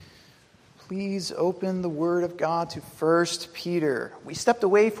please open the Word of God to 1 Peter. We stepped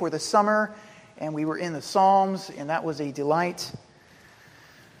away for the summer, and we were in the Psalms, and that was a delight.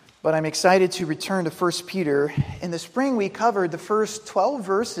 But I'm excited to return to 1 Peter. In the spring, we covered the first 12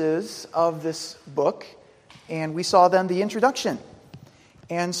 verses of this book, and we saw then the introduction.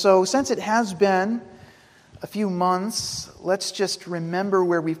 And so, since it has been a few months, let's just remember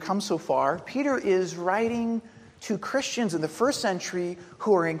where we've come so far. Peter is writing to Christians in the first century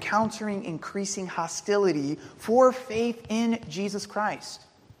who are encountering increasing hostility for faith in Jesus Christ.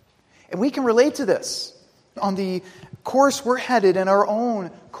 And we can relate to this on the course we're headed in our own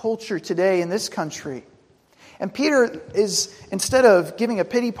culture today in this country. And Peter is, instead of giving a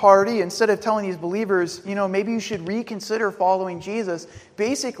pity party, instead of telling these believers, maybe you should reconsider following Jesus,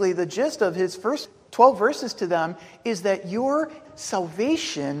 basically the gist of his first 12 verses to them is that your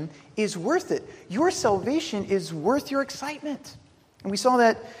salvation is worth it. Your salvation is worth your excitement. And we saw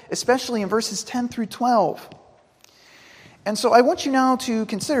that especially in verses 10 through 12. And so I want you now to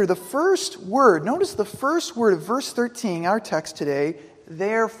consider the first word. Notice the first word of verse 13, our text today,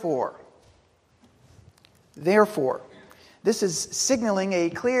 therefore. Therefore. This is signaling a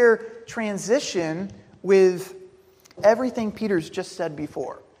clear transition with everything Peter's just said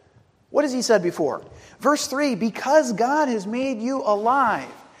before. What has he said before? Verse 3, because God has made you alive,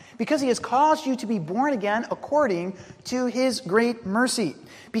 because he has caused you to be born again according to his great mercy,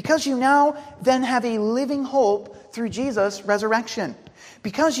 because you now then have a living hope through Jesus' resurrection,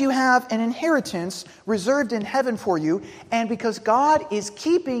 because you have an inheritance reserved in heaven for you, and because God is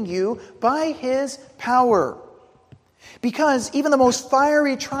keeping you by his power. Because even the most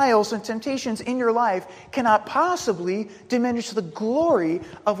fiery trials and temptations in your life cannot possibly diminish the glory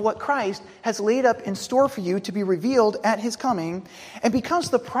of what Christ has laid up in store for you to be revealed at his coming. And because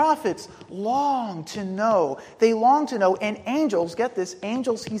the prophets long to know, and angels, get this,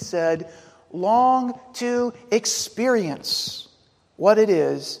 angels, he said, long to experience what it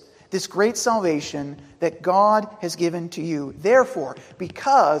is, this great salvation that God has given to you. Therefore,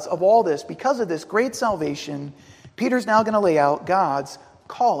 because of all this, because of this great salvation, Peter's now going to lay out God's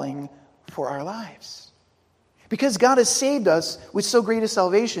calling for our lives. Because God has saved us with so great a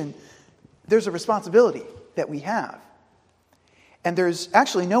salvation, there's a responsibility that we have. And there's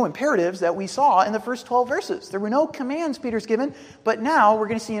actually no imperatives that we saw in the first 12 verses. There were no commands Peter's given, but now we're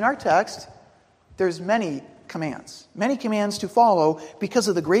going to see in our text, there's many commands to follow because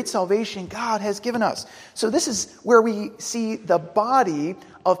of the great salvation God has given us. So this is where we see the body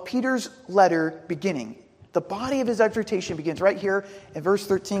of Peter's letter beginning. The body of his exhortation begins right here in verse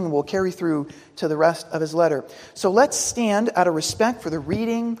 13 and will carry through to the rest of his letter. So let's stand out of respect for the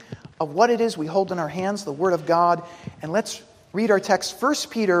reading of what it is we hold in our hands, the Word of God, and let's read our text, 1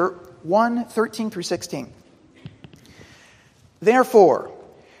 Peter 1, 13 through 16. Therefore,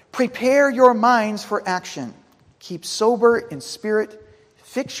 prepare your minds for action. Keep sober in spirit.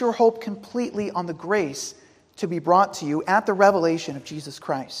 Fix your hope completely on the grace to be brought to you at the revelation of Jesus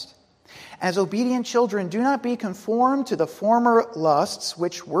Christ. As obedient children, do not be conformed to the former lusts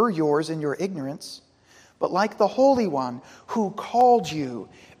which were yours in your ignorance, but like the Holy One who called you,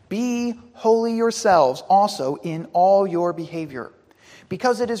 be holy yourselves also in all your behavior.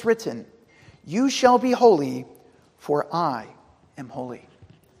 Because it is written, you shall be holy, for I am holy.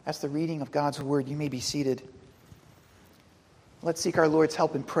 That's the reading of God's word. You may be seated. Let's seek our Lord's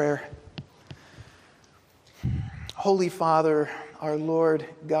help in prayer. Holy Father, our Lord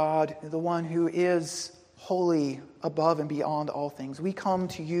God, the one who is holy above and beyond all things. We come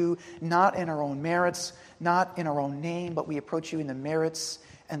to you not in our own merits, not in our own name, but we approach you in the merits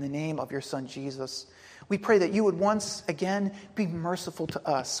and the name of your Son, Jesus. We pray that you would once again be merciful to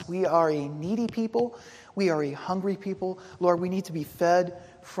us. We are a needy people. We are a hungry people. Lord, we need to be fed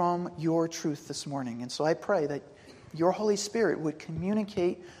from your truth this morning. And so I pray that your Holy Spirit would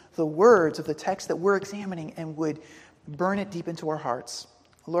communicate the words of the text that we're examining and would burn it deep into our hearts.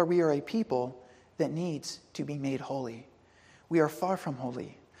 Lord, we are a people that needs to be made holy. We are far from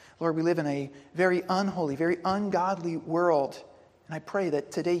holy. Lord, we live in a very unholy, very ungodly world. And I pray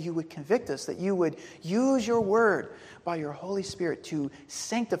that today you would convict us, that you would use your word by your Holy Spirit to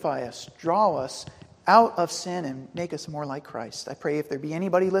sanctify us, draw us out of sin and make us more like Christ. I pray if there be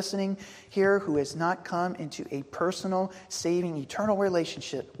anybody listening here who has not come into a personal, saving, eternal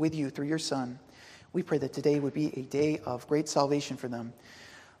relationship with you through your Son, we pray that today would be a day of great salvation for them.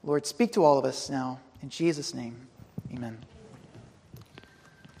 Lord, speak to all of us now. In Jesus' name, amen.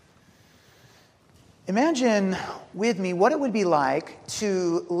 Imagine with me what it would be like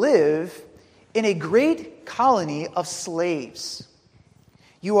to live in a great colony of slaves.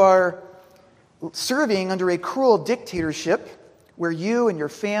 You are serving under a cruel dictatorship where you and your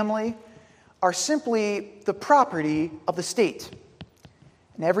family are simply the property of the state.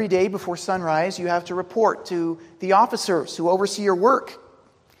 And every day before sunrise, you have to report to the officers who oversee your work.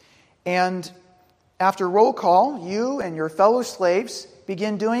 And after roll call, you and your fellow slaves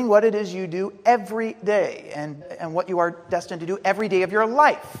begin doing what it is you do every day and what you are destined to do every day of your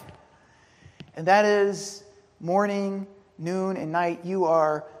life. And that is morning, noon, and night. You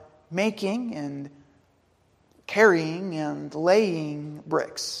are making and carrying and laying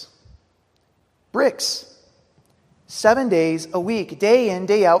bricks. Bricks. 7 days a week, day in,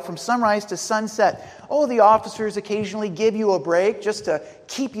 day out, from sunrise to sunset. Oh, the officers occasionally give you a break just to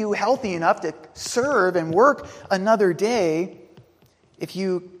keep you healthy enough to serve and work another day. If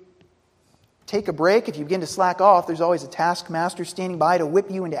you take a break, if you begin to slack off, there's always a taskmaster standing by to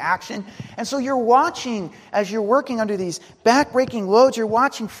whip you into action. And so you're watching, as you're working under these back-breaking loads, you're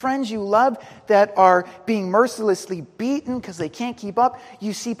watching friends you love that are being mercilessly beaten because they can't keep up.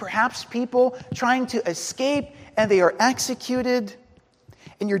 You see perhaps people trying to escape, and they are executed.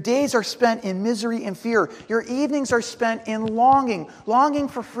 And your days are spent in misery and fear. Your evenings are spent in longing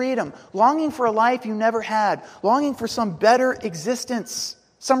for freedom, longing for a life you never had, longing for some better existence,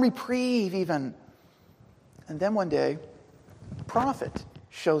 some reprieve even. And then one day, a prophet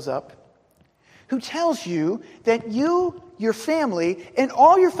shows up who tells you that you, your family, and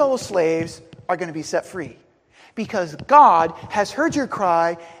all your fellow slaves are going to be set free because God has heard your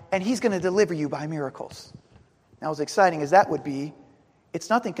cry and He's going to deliver you by miracles. Now, as exciting as that would be, it's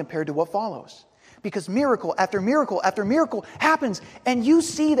nothing compared to what follows. Because miracle after miracle after miracle happens, and you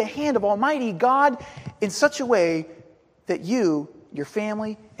see the hand of Almighty God in such a way that you, your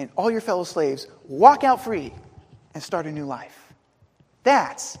family, and all your fellow slaves walk out free and start a new life.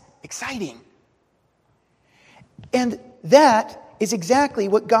 That's exciting. And that is exactly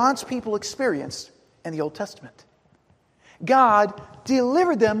what God's people experienced in the Old Testament. God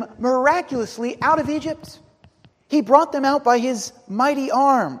delivered them miraculously out of Egypt. He brought them out by His mighty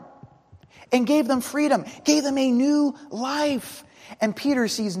arm and gave them freedom, gave them a new life. And Peter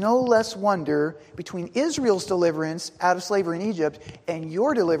sees no less wonder between Israel's deliverance out of slavery in Egypt and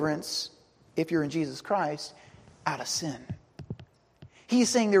your deliverance, if you're in Jesus Christ, out of sin. He's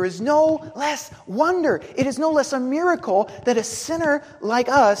saying there is no less wonder. It is no less a miracle that a sinner like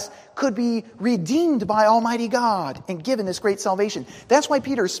us could be redeemed by Almighty God and given this great salvation. That's why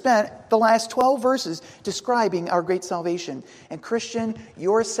Peter spent the last 12 verses describing our great salvation. And Christian,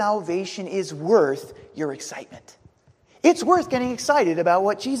 your salvation is worth your excitement. It's worth getting excited about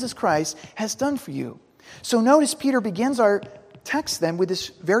what Jesus Christ has done for you. So notice Peter begins our text then with this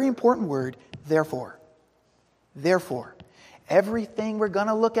very important word, therefore. Therefore. Everything we're going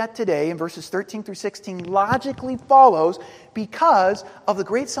to look at today in verses 13 through 16 logically follows because of the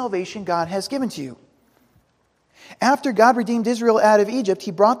great salvation God has given to you. After God redeemed Israel out of Egypt,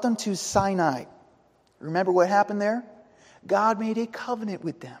 He brought them to Sinai. Remember what happened there? God made a covenant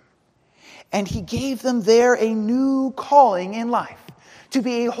with them. And He gave them there a new calling in life, to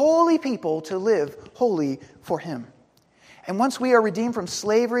be a holy people, to live holy for Him. And once we are redeemed from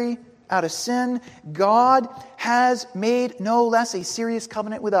slavery, out of sin, God has made no less a serious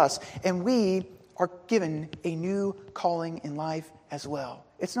covenant with us. And we are given a new calling in life as well.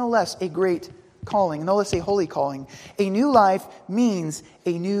 It's no less a great calling, no less a holy calling. A new life means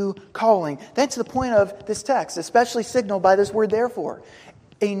a new calling. That's the point of this text, especially signaled by this word therefore.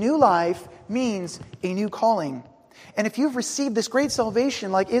 A new life means a new calling. And if you've received this great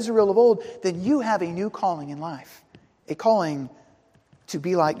salvation like Israel of old, then you have a new calling in life. A calling to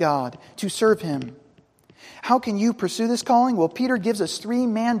be like God, to serve Him. How can you pursue this calling? Well, Peter gives us 3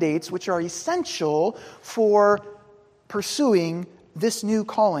 mandates which are essential for pursuing this new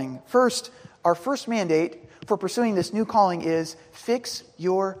calling. First, our first mandate for pursuing this new calling is fix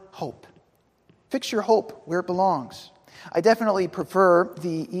your hope. Fix your hope where it belongs. I definitely prefer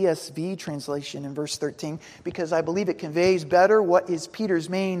the ESV translation in verse 13 because I believe it conveys better what is Peter's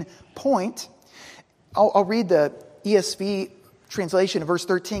main point. I'll read the ESV translation of verse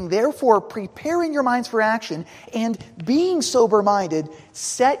 13. Therefore, preparing your minds for action and being sober-minded,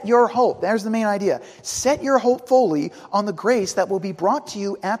 set your hope. There's the main idea. Set your hope fully on the grace that will be brought to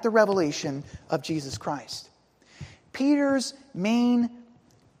you at the revelation of Jesus Christ. Peter's main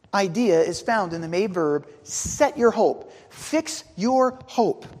idea is found in the main verb, set your hope. Fix your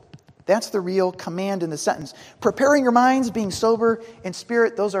hope. That's the real command in the sentence. Preparing your minds, being sober in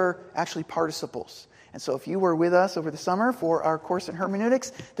spirit, those are actually participles. And so if you were with us over the summer for our course in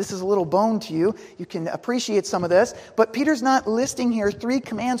hermeneutics, this is a little bone to you. You can appreciate some of this. But Peter's not listing here 3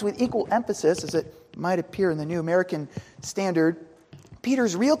 commands with equal emphasis, as it might appear in the New American Standard.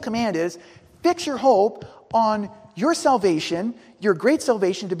 Peter's real command is, fix your hope on your salvation, your great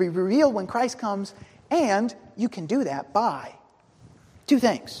salvation, to be revealed when Christ comes, and you can do that by two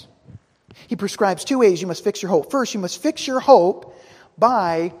things. He prescribes two ways you must fix your hope. First, you must fix your hope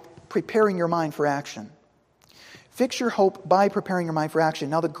by preparing your mind for action. Fix your hope by preparing your mind for action.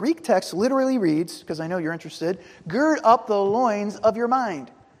 Now, the Greek text literally reads, because I know you're interested, gird up the loins of your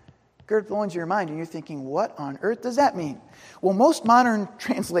mind. Gird up the loins of your mind. And you're thinking, what on earth does that mean? Well, most modern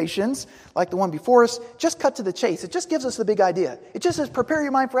translations, like the one before us, just cut to the chase. It just gives us the big idea. It just says, prepare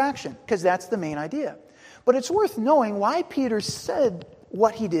your mind for action, because that's the main idea. But it's worth knowing why Peter said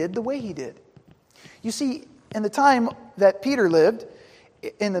what he did the way he did. You see, in the time that Peter lived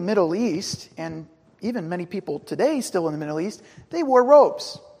in the Middle East, and even many people today still in the Middle East, they wore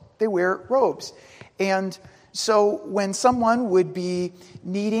robes. They wear robes. And so when someone would be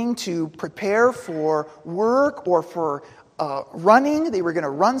needing to prepare for work or for running, they were going to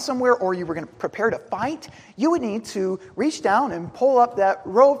run somewhere, or you were going to prepare to fight, you would need to reach down and pull up that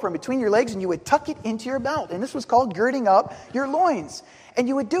robe from between your legs, and you would tuck it into your belt. And this was called girding up your loins. And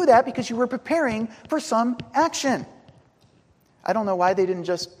you would do that because you were preparing for some action. I don't know why they didn't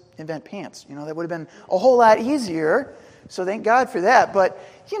just invent pants. That would have been a whole lot easier. So thank God for that. But,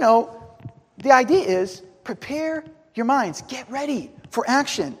 the idea is prepare your minds. Get ready for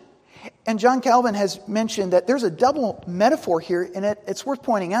action. And John Calvin has mentioned that there's a double metaphor here, and it's worth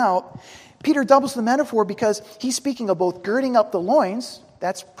pointing out. Peter doubles the metaphor because he's speaking of both girding up the loins,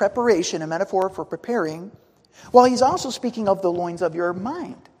 that's preparation, a metaphor for preparing, while he's also speaking of the loins of your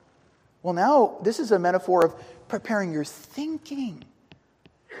mind. Well, now, this is a metaphor of preparing your thinking.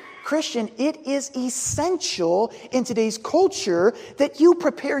 Christian, it is essential in today's culture that you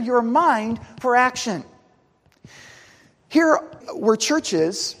prepare your mind for action. Here were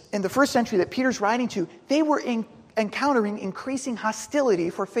churches in the first century that Peter's writing to. They were encountering increasing hostility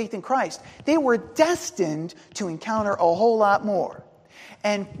for faith in Christ. They were destined to encounter a whole lot more.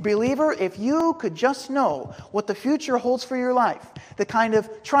 And believer, if you could just know what the future holds for your life, the kind of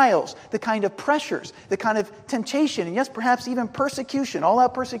trials, the kind of pressures, the kind of temptation, and yes, perhaps even persecution,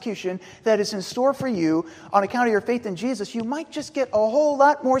 all-out persecution that is in store for you on account of your faith in Jesus, you might just get a whole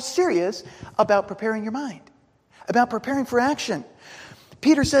lot more serious about preparing your mind, about preparing for action.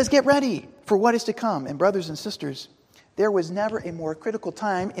 Peter says, get ready for what is to come. And brothers and sisters, there was never a more critical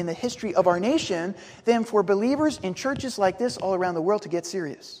time in the history of our nation than for believers in churches like this all around the world to get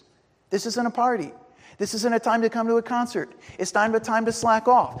serious. This isn't a party. This isn't a time to come to a concert. It's not a time to slack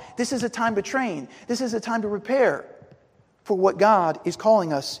off. This is a time to train. This is a time to prepare for what God is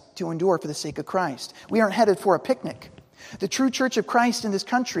calling us to endure for the sake of Christ. We aren't headed for a picnic. The true church of Christ in this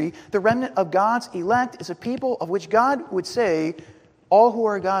country, the remnant of God's elect, is a people of which God would say, all who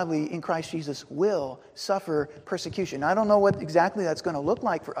are godly in Christ Jesus will suffer persecution. I don't know what exactly that's going to look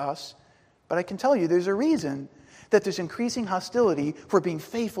like for us, but I can tell you there's a reason that there's increasing hostility for being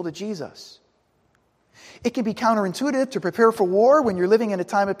faithful to Jesus. It can be counterintuitive to prepare for war when you're living in a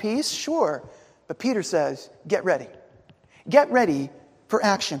time of peace, sure. But Peter says, get ready. Get ready for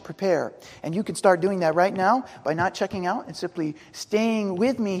action, prepare. And you can start doing that right now by not checking out and simply staying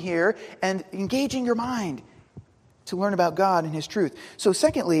with me here and engaging your mind to learn about God and His truth. So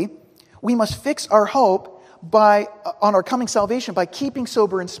secondly, we must fix our hope on our coming salvation by keeping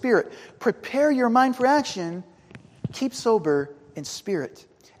sober in spirit. Prepare your mind for action. Keep sober in spirit.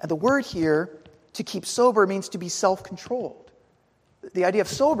 And the word here, to keep sober, means to be self-controlled. The idea of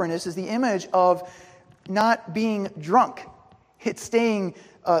soberness is the image of not being drunk. It's staying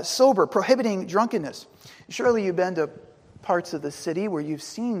sober, prohibiting drunkenness. Surely you've been to parts of the city where you've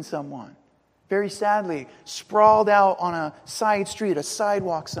seen someone, very sadly, sprawled out on a side street, a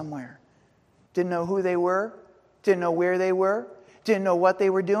sidewalk somewhere. Didn't know who they were, didn't know where they were, didn't know what they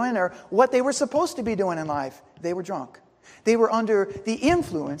were doing or what they were supposed to be doing in life. They were drunk. They were under the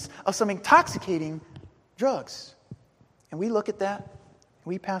influence of some intoxicating drugs. And we look at that,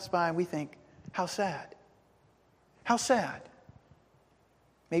 we pass by and we think, how sad. How sad.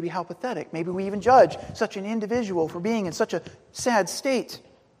 Maybe how pathetic. Maybe we even judge such an individual for being in such a sad state.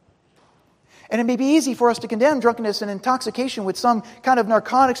 And it may be easy for us to condemn drunkenness and intoxication with some kind of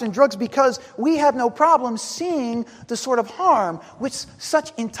narcotics and drugs because we have no problem seeing the sort of harm which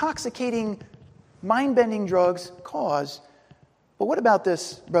such intoxicating, mind-bending drugs cause. But what about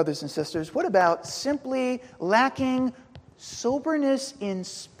this, brothers and sisters? What about simply lacking soberness in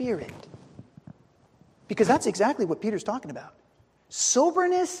spirit? Because that's exactly what Peter's talking about.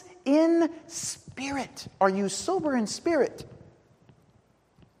 Soberness in spirit. Are you sober in spirit?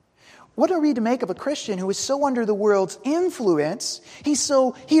 What are we to make of a Christian who is so under the world's influence? He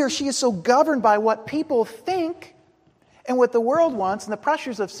or she is so governed by what people think and what the world wants and the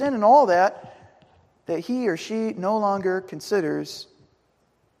pressures of sin and all that that he or she no longer considers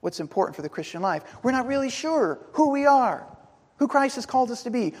what's important for the Christian life. We're not really sure who we are, who Christ has called us to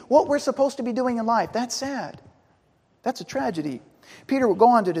be, what we're supposed to be doing in life. That's sad. That's a tragedy. Peter will go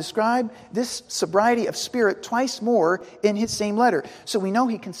on to describe this sobriety of spirit twice more in his same letter. So we know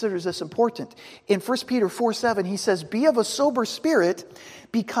he considers this important. In 1 Peter 4:7, he says, "Be of a sober spirit,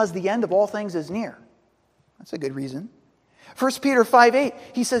 because the end of all things is near." That's a good reason. 1 Peter 5:8,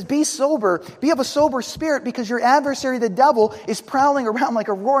 he says, "Be sober, be of a sober spirit, because your adversary, the devil, is prowling around like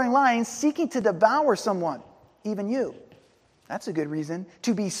a roaring lion, seeking to devour someone, even you." That's a good reason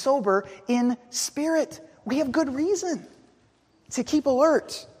to be sober in spirit. We have good reason to keep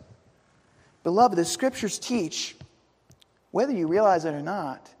alert. Beloved, the Scriptures teach, whether you realize it or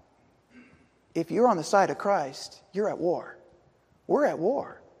not, if you're on the side of Christ, you're at war. We're at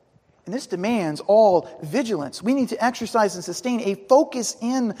war. And this demands all vigilance. We need to exercise and sustain a focus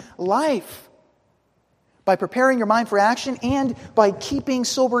in life. By preparing your mind for action and by keeping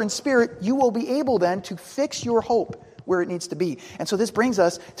sober in spirit, you will be able then to fix your hope where it needs to be. And so this brings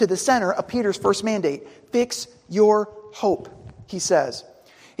us to the center of Peter's first mandate. Fix your hope, he says.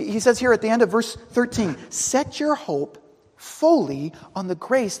 He says here at the end of verse 13, "Set your hope fully on the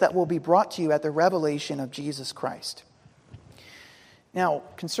grace that will be brought to you at the revelation of Jesus Christ." Now,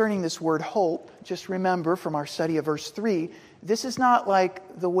 concerning this word hope, just remember from our study of verse 3, this is not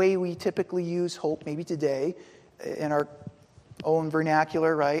like the way we typically use hope maybe today in our own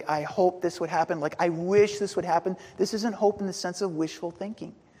vernacular, right? I hope this would happen, like I wish this would happen. This isn't hope in the sense of wishful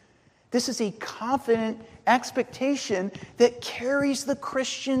thinking. This is a confident expectation that carries the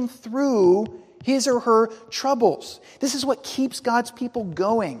Christian through his or her troubles. This is what keeps God's people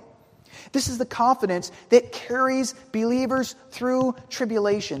going. This is the confidence that carries believers through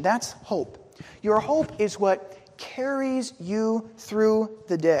tribulation. That's hope. Your hope is what carries you through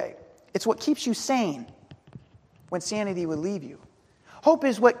the day. It's what keeps you sane when sanity would leave you. Hope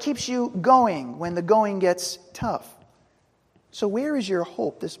is what keeps you going when the going gets tough. So where is your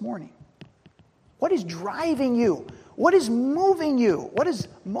hope this morning? What is driving you? What is moving you? What is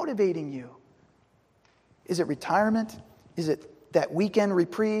motivating you? Is it retirement? Is it that weekend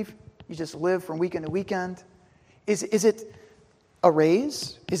reprieve? You just live from weekend to weekend? Is it a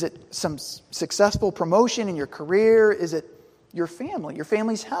raise? Is it some successful promotion in your career? Is it your family, your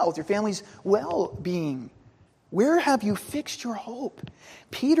family's health, your family's well-being? Where have you fixed your hope?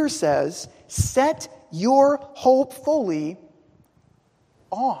 Peter says, set your hope fully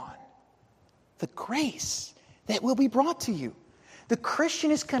on the grace that will be brought to you. The Christian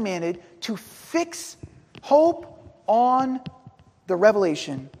is commanded to fix hope on the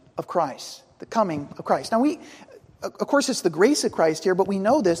revelation of Christ, the coming of Christ. Now of course, it's the grace of Christ here, but we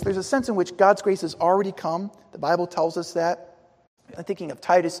know this. There's a sense in which God's grace has already come. The Bible tells us that. I'm thinking of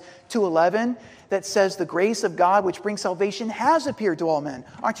Titus 2:11 that says the grace of God which brings salvation has appeared to all men.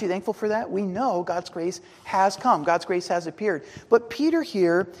 Aren't you thankful for that? We know God's grace has come. God's grace has appeared. But Peter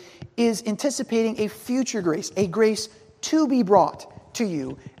here is anticipating a future grace, a grace to be brought to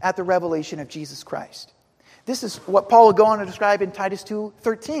you at the revelation of Jesus Christ. This is what Paul will go on to describe in Titus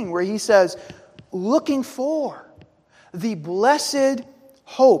 2:13, where he says, looking for the blessed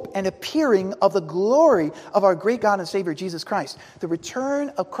hope and appearing of the glory of our great God and Savior, Jesus Christ. The return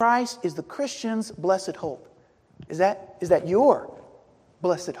of Christ is the Christian's blessed hope. Is that your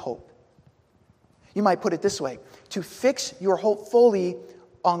blessed hope? You might put it this way. To fix your hope fully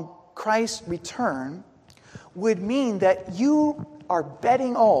on Christ's return would mean that you are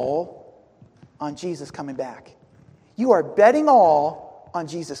betting all on Jesus coming back. You are betting all on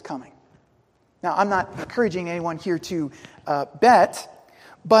Jesus coming. Now, I'm not encouraging anyone here to bet,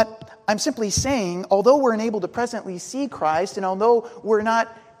 but I'm simply saying, although we're unable to presently see Christ, and although we're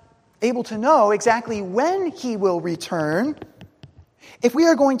not able to know exactly when He will return, if we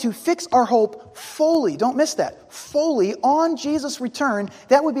are going to fix our hope fully, don't miss that, fully on Jesus' return,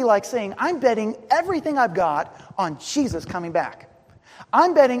 that would be like saying, I'm betting everything I've got on Jesus coming back.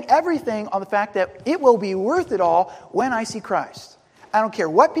 I'm betting everything on the fact that it will be worth it all when I see Christ. I don't care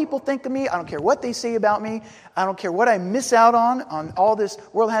what people think of me. I don't care what they say about me. I don't care what I miss out on all this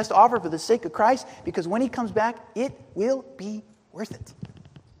world has to offer for the sake of Christ, because when He comes back, it will be worth it.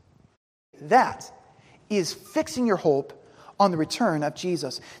 That is fixing your hope on the return of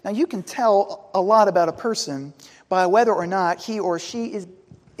Jesus. Now, you can tell a lot about a person by whether or not he or she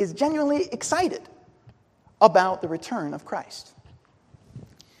is genuinely excited about the return of Christ.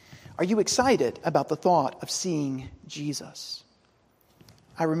 Are you excited about the thought of seeing Jesus?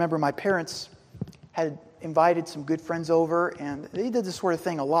 I remember my parents had invited some good friends over, and they did this sort of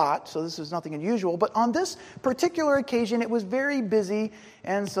thing a lot, so this was nothing unusual. But on this particular occasion, it was very busy,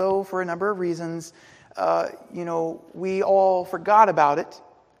 and so for a number of reasons, we all forgot about it.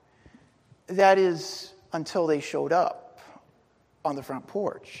 That is until they showed up on the front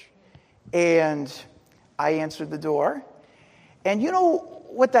porch. And I answered the door. And you know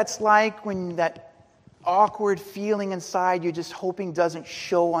what that's like when that awkward feeling inside you're just hoping doesn't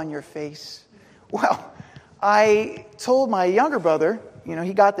show on your face? Well, I told my younger brother,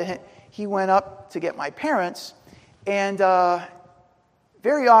 he got the hint. He went up to get my parents, and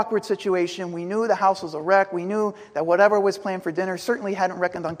very awkward situation. We knew the house was a wreck. We knew that whatever was planned for dinner certainly hadn't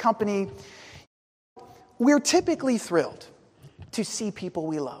reckoned on company. We're typically thrilled to see people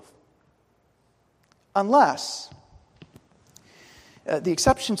we love. Unless, the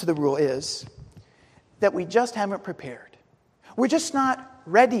exception to the rule is that we just haven't prepared. We're just not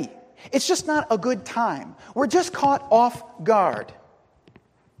ready. It's just not a good time. We're just caught off guard.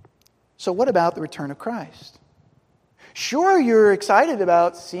 So what about the return of Christ? Sure, you're excited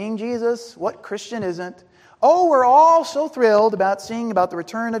about seeing Jesus. What Christian isn't? Oh, we're all so thrilled about seeing about the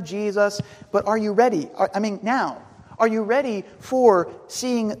return of Jesus. But are you ready? Now, are you ready for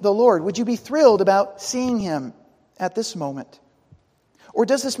seeing the Lord? Would you be thrilled about seeing Him at this moment? Or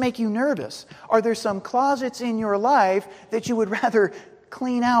does this make you nervous? Are there some closets in your life that you would rather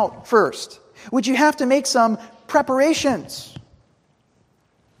clean out first? Would you have to make some preparations?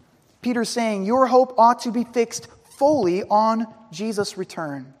 Peter's saying your hope ought to be fixed fully on Jesus'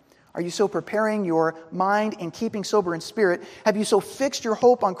 return. Are you so preparing your mind and keeping sober in spirit? Have you so fixed your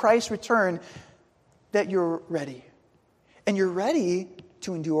hope on Christ's return that you're ready? And you're ready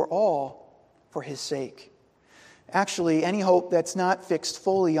to endure all for His sake. Actually, any hope that's not fixed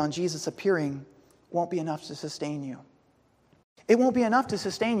fully on Jesus appearing won't be enough to sustain you. It won't be enough to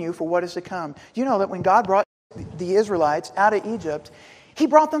sustain you for what is to come. You know that when God brought the Israelites out of Egypt, He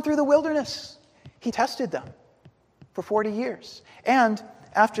brought them through the wilderness. He tested them for 40 years. And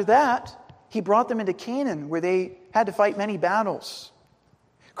after that, He brought them into Canaan, where they had to fight many battles.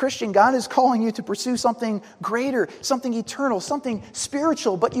 Christian, God is calling you to pursue something greater, something eternal, something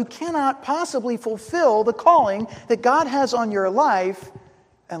spiritual, but you cannot possibly fulfill the calling that God has on your life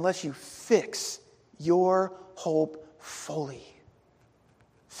unless you fix your hope fully.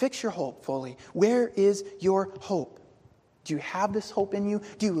 Fix your hope fully. Where is your hope? Do you have this hope in you?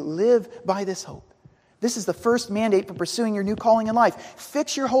 Do you live by this hope? This is the first mandate for pursuing your new calling in life.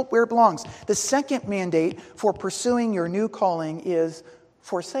 Fix your hope where it belongs. The second mandate for pursuing your new calling is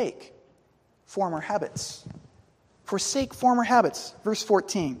forsake former habits. Forsake former habits. Verse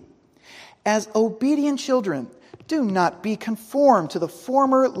 14. As obedient children, do not be conformed to the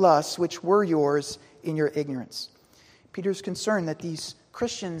former lusts which were yours in your ignorance. Peter's concerned that these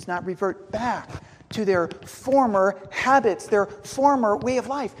Christians not revert back to their former habits, their former way of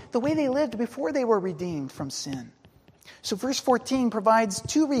life, the way they lived before they were redeemed from sin. So verse 14 provides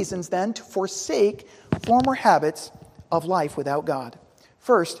two reasons then to forsake former habits of life without God.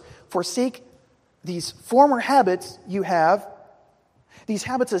 First, forsake these former habits you have, these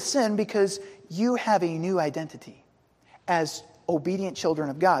habits of sin, because you have a new identity as obedient children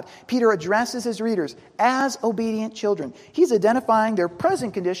of God. Peter addresses his readers as obedient children. He's identifying their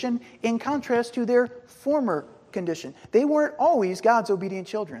present condition in contrast to their former condition. They weren't always God's obedient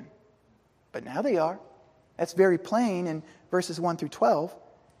children, but now they are. That's very plain in verses 1 through 12.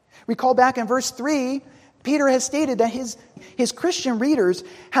 Recall back in verse 3, Peter has stated that his Christian readers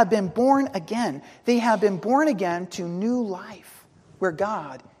have been born again. They have been born again to new life where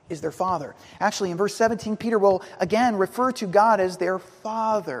God is their Father. Actually, in verse 17, Peter will again refer to God as their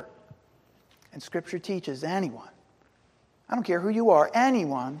Father. And Scripture teaches anyone, I don't care who you are,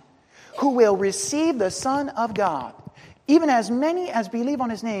 anyone who will receive the Son of God, even as many as believe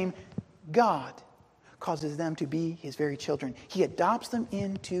on His name, God causes them to be His very children. He adopts them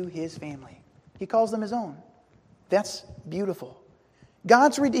into His family. He calls them His own. That's beautiful.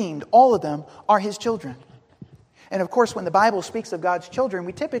 God's redeemed. All of them are His children. And of course, when the Bible speaks of God's children,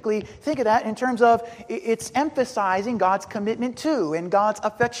 we typically think of that in terms of it's emphasizing God's commitment to and God's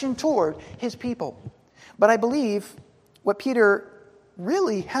affection toward His people. But I believe what Peter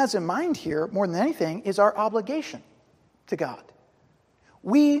really has in mind here, more than anything, is our obligation to God.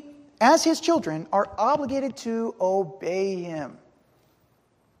 We, as His children, are obligated to obey Him.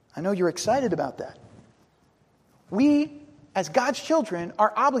 I know you're excited about that. We, as God's children,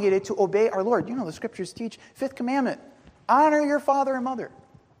 are obligated to obey our Lord. You know the Scriptures teach, fifth commandment, honor your father and mother.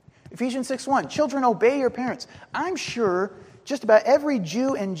 Ephesians 6:1, children, obey your parents. I'm sure just about every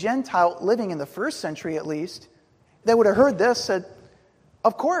Jew and Gentile living in the first century at least, that would have heard this said,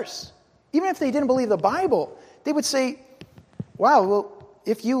 of course. Even if they didn't believe the Bible, they would say, wow, well,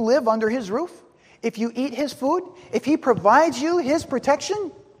 if you live under His roof, if you eat His food, if He provides you His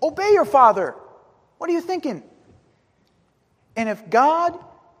protection, obey your father What are you thinking? And if God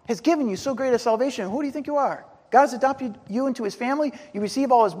has given you so great a salvation, who do you think you are? God has adopted you into his family. You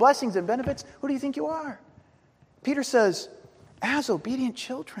receive all his blessings and benefits. Who do you think you are? Peter says, as obedient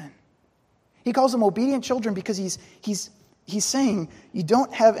children. He calls them obedient children because he's saying you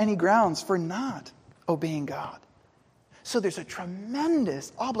don't have any grounds for not obeying God. So there's a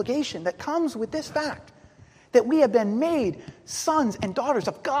tremendous obligation that comes with this fact that we have been made sons and daughters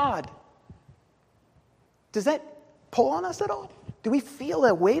of God. Does that pull on us at all? Do we feel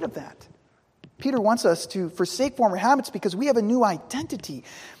the weight of that? Peter wants us to forsake former habits because we have a new identity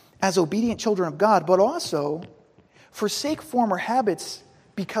as obedient children of God, but also forsake former habits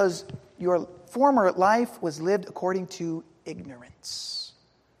because your former life was lived according to ignorance.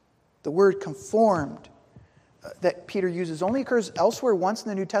 The word conformed that Peter uses only occurs elsewhere once in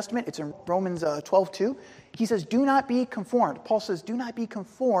the New Testament. It's in Romans 12:2. He says, do not be conformed. Paul says, do not be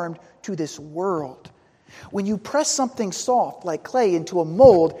conformed to this world. When you press something soft like clay into a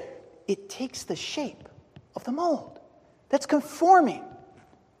mold, it takes the shape of the mold. That's conforming.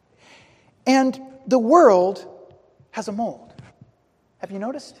 And the world has a mold. Have you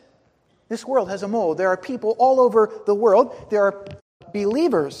noticed? This world has a mold. There are people all over the world. There are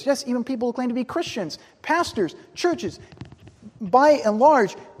believers, yes, even people who claim to be Christians, pastors, churches. By and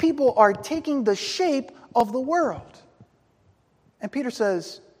large, people are taking the shape of the world. And Peter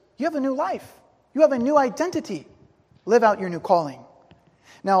says, you have a new life. You have a new identity. Live out your new calling.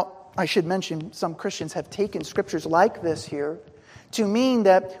 Now, I should mention some Christians have taken scriptures like this here to mean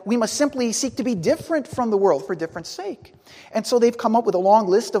that we must simply seek to be different from the world for difference sake. And so they've come up with a long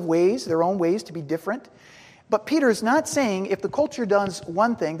list of ways, their own ways to be different. But Peter is not saying if the culture does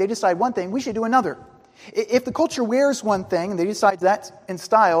one thing, they decide one thing, we should do another. If the culture wears one thing and they decide that's in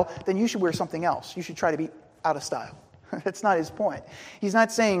style, then you should wear something else. You should try to be out of style. That's not his point. He's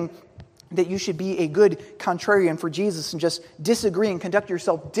not saying that you should be a good contrarian for Jesus and just disagree and conduct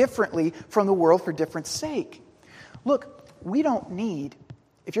yourself differently from the world for difference sake. Look, we don't need,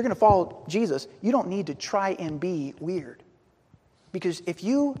 if you're going to follow Jesus, you don't need to try and be weird. Because if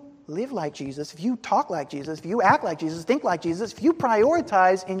you live like Jesus, if you talk like Jesus, if you act like Jesus, think like Jesus, if you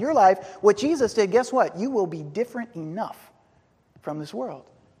prioritize in your life what Jesus did, guess what? You will be different enough from this world.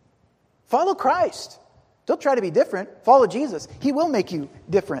 Follow Christ. Don't try to be different. Follow Jesus. He will make you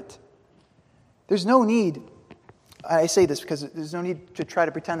different. There's no need, I say this because there's no need to try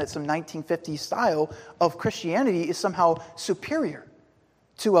to pretend that some 1950s style of Christianity is somehow superior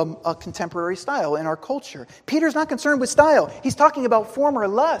to a contemporary style in our culture. Peter's not concerned with style. He's talking about former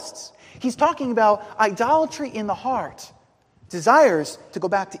lusts. He's talking about idolatry in the heart, desires to go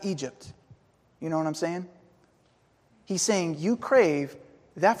back to Egypt. You know what I'm saying? He's saying you crave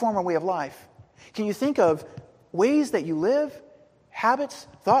that former way of life. Can you think of ways that you live, habits,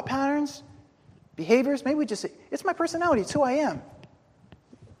 thought patterns, behaviors? Maybe we just say, it's my personality, it's who I am.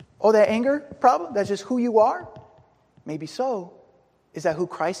 Oh, that anger problem, that's just who you are? Maybe so. Is that who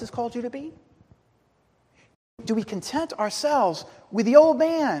Christ has called you to be? Do we content ourselves with the old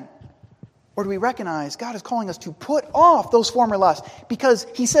man? Or do we recognize God is calling us to put off those former lusts? Because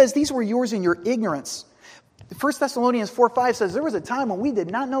he says these were yours in your ignorance. 1 Thessalonians 4:5 says there was a time when we did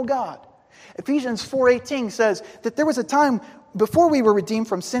not know God. Ephesians 4:18 says that there was a time before we were redeemed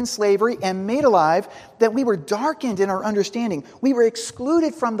from sin slavery and made alive that we were darkened in our understanding. We were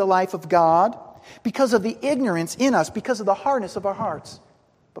excluded from the life of God because of the ignorance in us, because of the hardness of our hearts.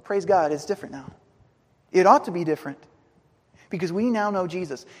 But praise God, it's different now. It ought to be different because we now know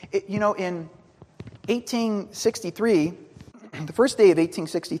Jesus. In 1863, the first day of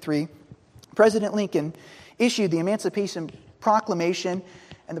 1863, President Lincoln issued the Emancipation Proclamation,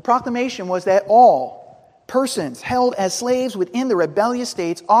 and the proclamation was that all persons held as slaves within the rebellious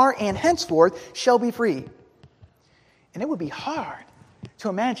states are and henceforth shall be free. And it would be hard to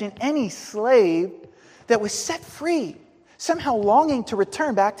imagine any slave that was set free, somehow longing to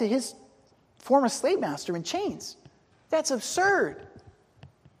return back to his former slave master in chains. That's absurd.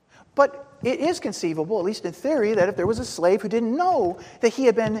 But it is conceivable, at least in theory, that if there was a slave who didn't know that he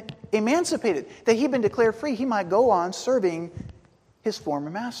had been emancipated, that he had been declared free, he might go on serving his former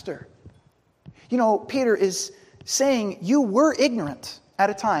master. Peter is saying you were ignorant at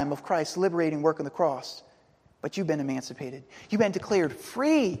a time of Christ's liberating work on the cross, but you've been emancipated. You've been declared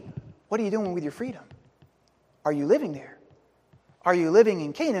free. What are you doing with your freedom? Are you living there? Are you living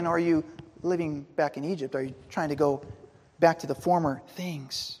in Canaan? Or are you living back in Egypt? Are you trying to go back to the former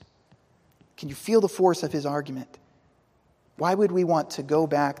things? Can you feel the force of his argument? Why would we want to go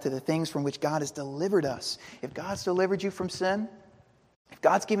back to the things from which God has delivered us? If God's delivered you from sin, if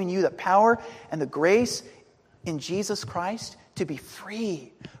God's given you the power and the grace in Jesus Christ to be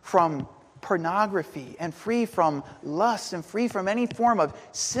free from pornography and free from lust and free from any form of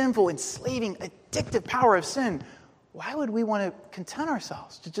sinful, enslaving, addictive power of sin, why would we want to content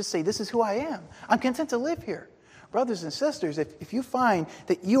ourselves to just say, this is who I am? I'm content to live here. Brothers and sisters, if you find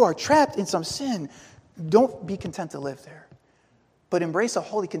that you are trapped in some sin, don't be content to live there. But embrace a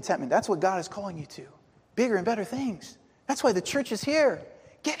holy contentment. That's what God is calling you to. Bigger and better things. That's why the church is here.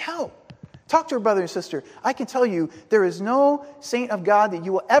 Get help. Talk to a brother and sister. I can tell you, there is no saint of God that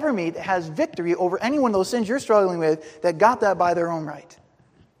you will ever meet that has victory over any one of those sins you're struggling with that got that by their own right.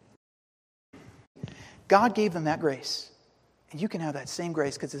 God gave them that grace. And you can have that same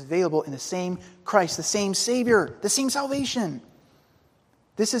grace because it's available in the same Christ, the same Savior, the same salvation.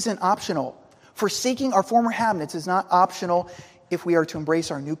 This isn't optional. Forsaking our former habits is not optional if we are to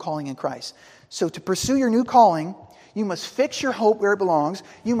embrace our new calling in Christ. So to pursue your new calling, you must fix your hope where it belongs.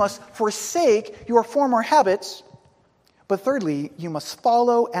 You must forsake your former habits. But thirdly, you must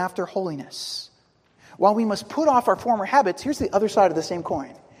follow after holiness. While we must put off our former habits, here's the other side of the same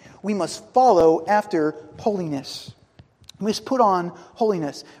coin. We must follow after holiness. We must put on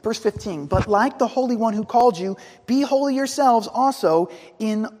holiness. Verse 15, but like the Holy One who called you, be holy yourselves also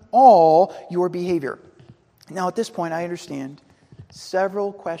in all your behavior. Now at this point, I understand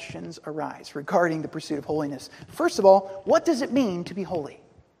several questions arise regarding the pursuit of holiness. First of all, what does it mean to be holy?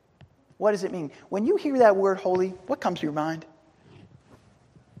 What does it mean? When you hear that word holy, what comes to your mind?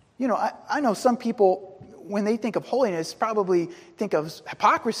 You know, I know some people, when they think of holiness, probably think of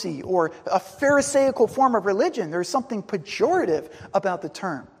hypocrisy or a pharisaical form of religion. There's something pejorative about the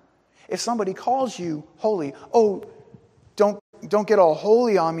term. If somebody calls you holy, oh, don't get all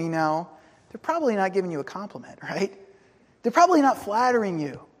holy on me now, they're probably not giving you a compliment, right? They're probably not flattering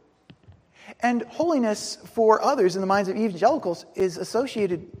you. And holiness for others in the minds of evangelicals is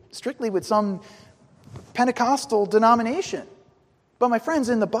associated strictly with some Pentecostal denomination. But my friends,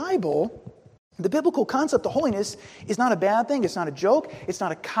 in the Bible, the biblical concept of holiness is not a bad thing. It's not a joke. It's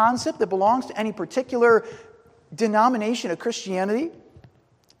not a concept that belongs to any particular denomination of Christianity.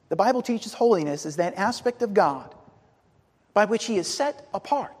 The Bible teaches holiness is that aspect of God by which He is set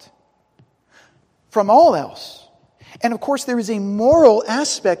apart from all else. And of course, there is a moral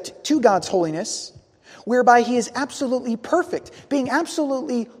aspect to God's holiness whereby He is absolutely perfect. Being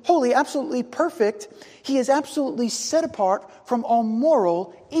absolutely holy, absolutely perfect, He is absolutely set apart from all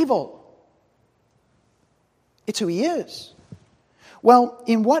moral evil. It's who He is. Well,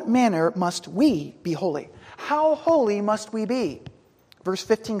 in what manner must we be holy? How holy must we be? Verse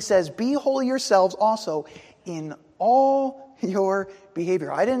 15 says, be holy yourselves also in all your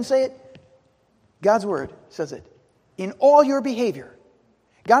behavior. I didn't say it. God's Word says it. In all your behavior.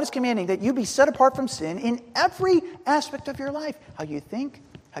 God is commanding that you be set apart from sin in every aspect of your life. How you think,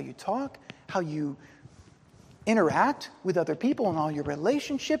 how you talk, how you interact with other people in all your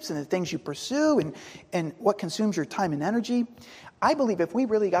relationships and the things you pursue and what consumes your time and energy. I believe if we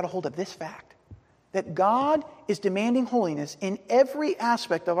really got a hold of this fact, that God is demanding holiness in every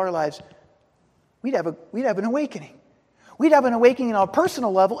aspect of our lives, we'd have an awakening. We'd have an awakening on a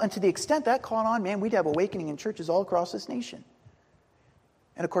personal level, and to the extent that caught on, man, we'd have awakening in churches all across this nation.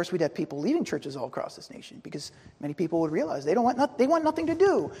 And of course, we'd have people leaving churches all across this nation because many people would realize they want nothing to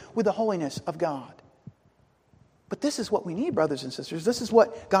do with the holiness of God. But this is what we need, brothers and sisters. This is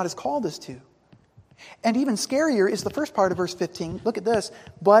what God has called us to. And even scarier is the first part of verse 15. Look at this.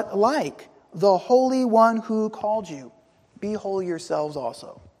 But like the Holy One who called you, be holy yourselves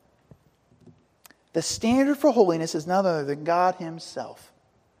also. The standard for holiness is none other than God Himself.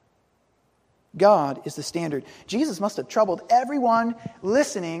 God is the standard. Jesus must have troubled everyone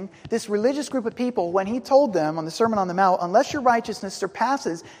listening, this religious group of people, when He told them on the Sermon on the Mount, unless your righteousness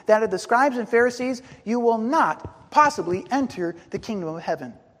surpasses that of the scribes and Pharisees, you will not possibly enter the kingdom of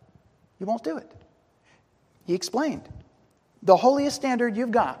heaven. You won't do it. He explained, the holiest standard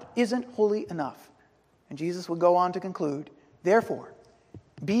you've got isn't holy enough. And Jesus would go on to conclude, therefore,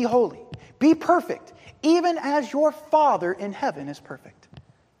 be holy, be perfect, even as your Father in heaven is perfect.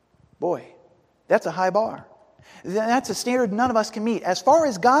 Boy, that's a high bar. That's a standard none of us can meet. As far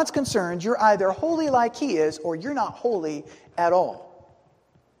as God's concerned, you're either holy like He is, or you're not holy at all.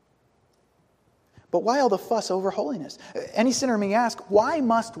 But why all the fuss over holiness? Any sinner may ask, why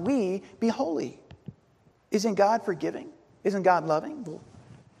must we be holy? Isn't God forgiving? Isn't God loving? Well,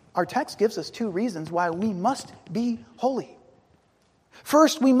 our text gives us two reasons why we must be holy.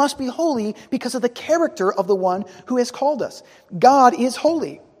 First, we must be holy because of the character of the one who has called us. God is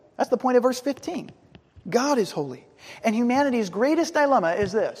holy. That's the point of verse 15. God is holy. And humanity's greatest dilemma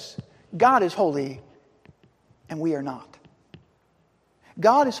is this. God is holy, and we are not.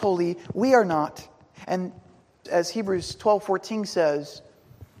 God is holy, we are not. And as Hebrews 12:14 says,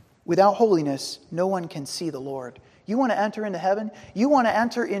 Without holiness, no one can see the Lord. You want to enter into heaven? You want to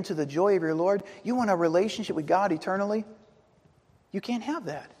enter into the joy of your Lord? You want a relationship with God eternally? You can't have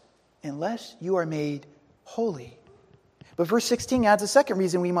that unless you are made holy. But verse 16 adds a second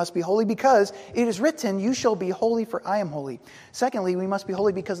reason we must be holy, because it is written, you shall be holy for I am holy. Secondly, we must be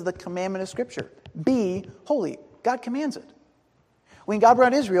holy because of the commandment of Scripture. Be holy. God commands it. When God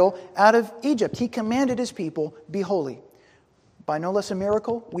brought Israel out of Egypt, He commanded His people, be holy. By no less a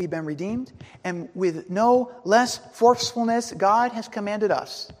miracle, we've been redeemed. And with no less forcefulness, God has commanded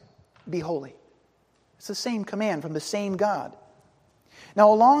us, be holy. It's the same command from the same God.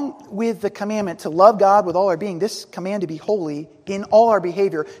 Now, along with the commandment to love God with all our being, this command to be holy in all our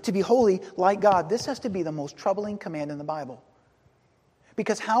behavior, to be holy like God, this has to be the most troubling command in the Bible.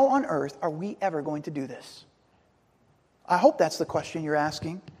 Because how on earth are we ever going to do this? I hope that's the question you're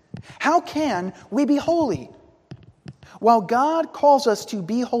asking. How can we be holy? While God calls us to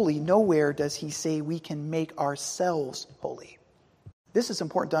be holy, nowhere does He say we can make ourselves holy. This is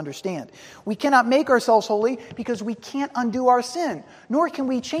important to understand. We cannot make ourselves holy because we can't undo our sin, nor can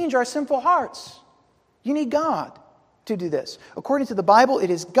we change our sinful hearts. You need God to do this. According to the Bible, it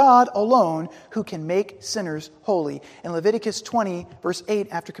is God alone who can make sinners holy. In Leviticus 20, verse 8,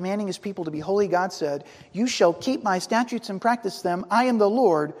 after commanding His people to be holy, God said, you shall keep my statutes and practice them. I am the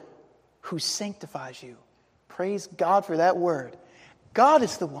Lord who sanctifies you. Praise God for that word. God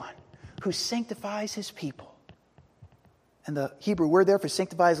is the one who sanctifies His people. And the Hebrew word there for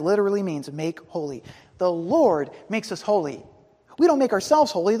sanctifies literally means make holy. The Lord makes us holy. We don't make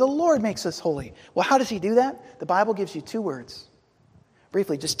ourselves holy. The Lord makes us holy. Well, how does He do that? The Bible gives you two words.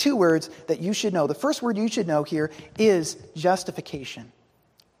 Briefly, just two words that you should know. The first word you should know here is justification.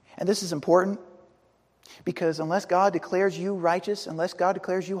 And this is important because unless God declares you righteous, unless God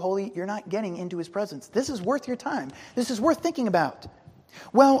declares you holy, you're not getting into His presence. This is worth your time. This is worth thinking about.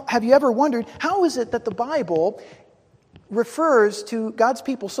 Well, have you ever wondered, how is it that the Bible refers to God's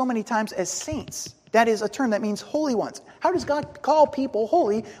people so many times as saints? That is a term that means holy ones. How does God call people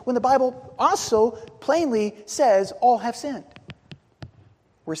holy when the Bible also plainly says all have sinned?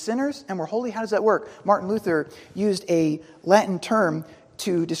 We're sinners and we're holy. How does that work? Martin Luther used a Latin term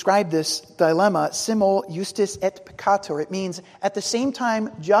to describe this dilemma, simul justus et peccator. It means at the same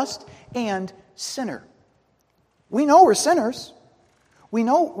time just and sinner. We know we're sinners. We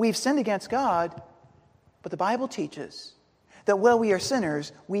know we've sinned against God, but the Bible teaches that while we are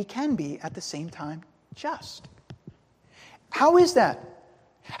sinners, we can be at the same time just. How is that?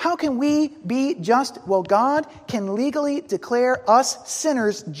 How can we be just? Well, God can legally declare us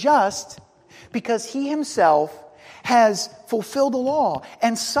sinners just because He Himself has fulfilled the law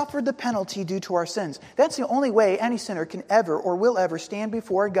and suffered the penalty due to our sins. That's the only way any sinner can ever or will ever stand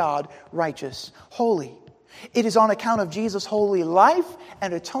before God righteous, holy. It is on account of Jesus' holy life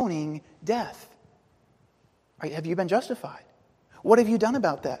and atoning death. Have you been justified? What have you done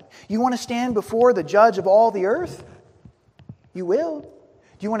about that? You want to stand before the judge of all the earth? You will. Do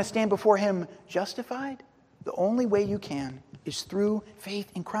you want to stand before Him justified? The only way you can is through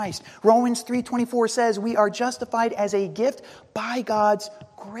faith in Christ. Romans 3:24 says we are justified as a gift by God's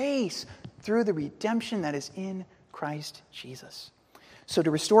grace through the redemption that is in Christ Jesus. So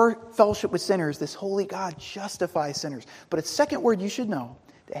to restore fellowship with sinners, this holy God justifies sinners. But a second word you should know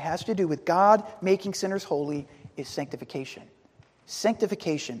that has to do with God making sinners holy is sanctification.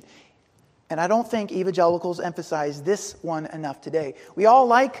 Sanctification. And I don't think evangelicals emphasize this one enough today. We all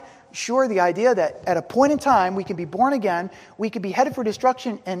like, sure, the idea that at a point in time we can be born again, we can be headed for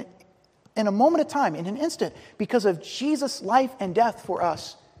destruction, and in a moment of time, in an instant, because of Jesus' life and death for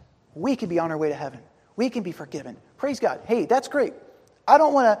us, we can be on our way to heaven. We can be forgiven. Praise God. Hey, that's great. I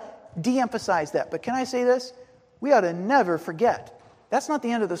don't want to de-emphasize that, but can I say this? We ought to never forget. That's not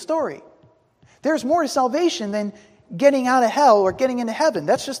the end of the story. There's more to salvation than getting out of hell or getting into heaven.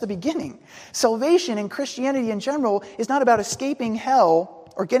 That's just the beginning. Salvation in Christianity in general is not about escaping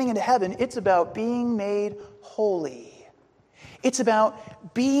hell or getting into heaven. It's about being made holy. It's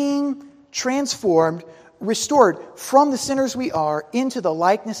about being transformed, restored from the sinners we are into the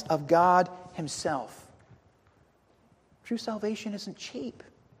likeness of God Himself. True salvation isn't cheap.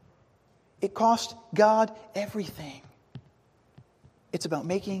 It cost God everything. It's about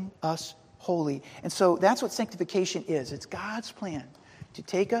making us holy. And so that's what sanctification is. It's God's plan to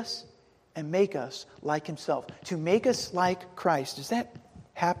take us and make us like Himself, to make us like Christ. Is that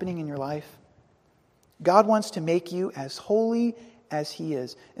happening in your life? God wants to make you as holy as He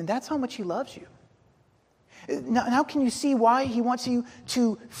is. And that's how much He loves you. Now can you see why He wants you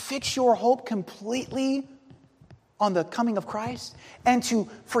to fix your hope completely on the coming of Christ and to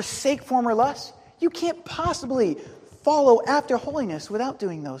forsake former lusts? You can't possibly follow after holiness without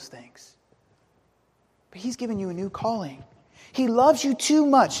doing those things. But He's given you a new calling. He loves you too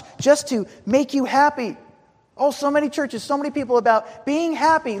much just to make you happy. Oh, so many churches, so many people about being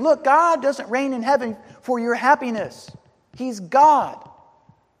happy. Look, God doesn't reign in heaven for your happiness. He's God.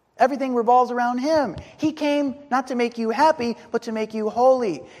 Everything revolves around Him. He came not to make you happy, but to make you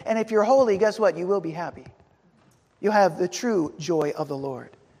holy. And if you're holy, guess what? You will be happy. You'll have the true joy of the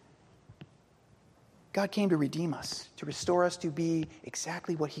Lord. God came to redeem us, to restore us to be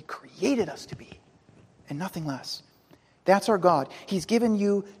exactly what He created us to be, and nothing less. That's our God. He's given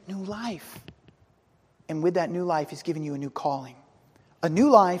you new life. And with that new life, He's given you a new calling. A new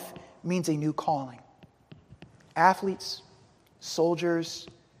life means a new calling. Athletes, soldiers,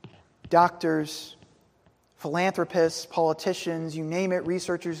 doctors, philanthropists, politicians, you name it,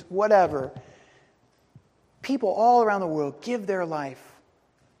 researchers, whatever. People all around the world give their life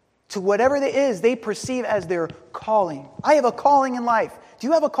to whatever it is they perceive as their calling. I have a calling in life. Do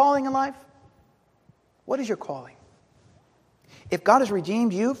you have a calling in life? What is your calling? If God has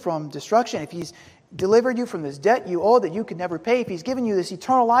redeemed you from destruction, if He's delivered you from this debt you owe that you could never pay, if He's given you this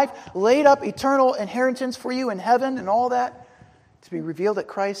eternal life, laid up eternal inheritance for you in heaven and all that, to be revealed at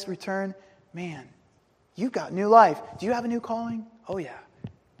Christ's return, man, you've got new life. Do you have a new calling? Oh yeah.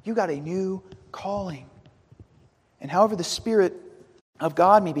 You got a new calling. And however the Spirit of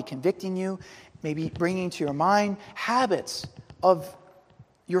God may be convicting you, maybe bringing to your mind habits of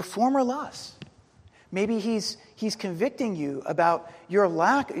your former lusts. Maybe He's convicting you about your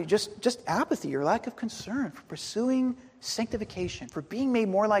lack, just apathy, your lack of concern for pursuing sanctification, for being made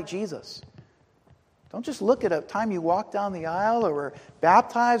more like Jesus. Don't just look at a time you walked down the aisle or were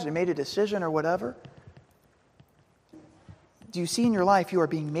baptized or made a decision or whatever. Do you see in your life you are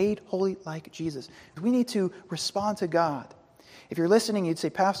being made holy like Jesus? We need to respond to God. If you're listening, you'd say,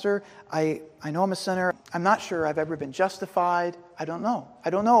 Pastor, I know I'm a sinner. I'm not sure I've ever been justified. I don't know. I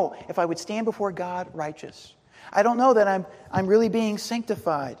don't know if I would stand before God righteous. I don't know that I'm really being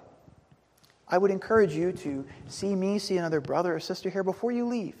sanctified. I would encourage you to see me, see another brother or sister here before you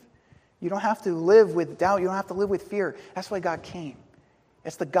leave. You don't have to live with doubt. You don't have to live with fear. That's why God came.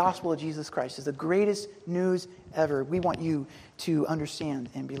 It's the gospel of Jesus Christ. It's the greatest news ever. We want you to understand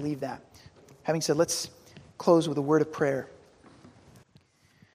and believe that. Having said, let's close with a word of prayer.